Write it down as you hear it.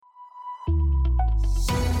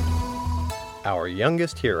Our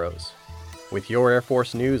Youngest Heroes. With your Air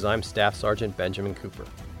Force News, I'm Staff Sergeant Benjamin Cooper.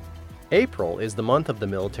 April is the month of the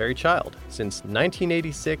military child. Since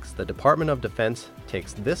 1986, the Department of Defense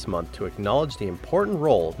takes this month to acknowledge the important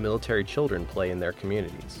role military children play in their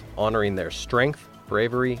communities, honoring their strength,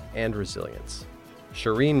 bravery, and resilience.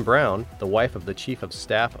 Shireen Brown, the wife of the Chief of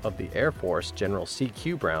Staff of the Air Force, General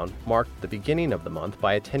C.Q. Brown, marked the beginning of the month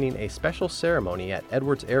by attending a special ceremony at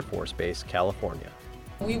Edwards Air Force Base, California.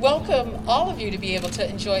 We welcome all of you to be able to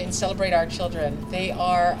enjoy and celebrate our children. They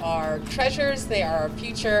are our treasures, they are our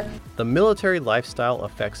future. The military lifestyle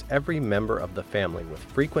affects every member of the family with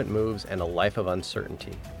frequent moves and a life of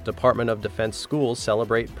uncertainty. Department of Defense schools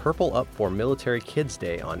celebrate Purple Up for Military Kids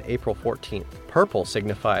Day on April 14th. Purple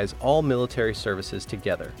signifies all military services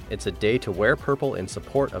together. It's a day to wear purple in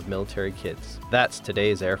support of military kids. That's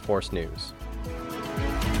today's Air Force News.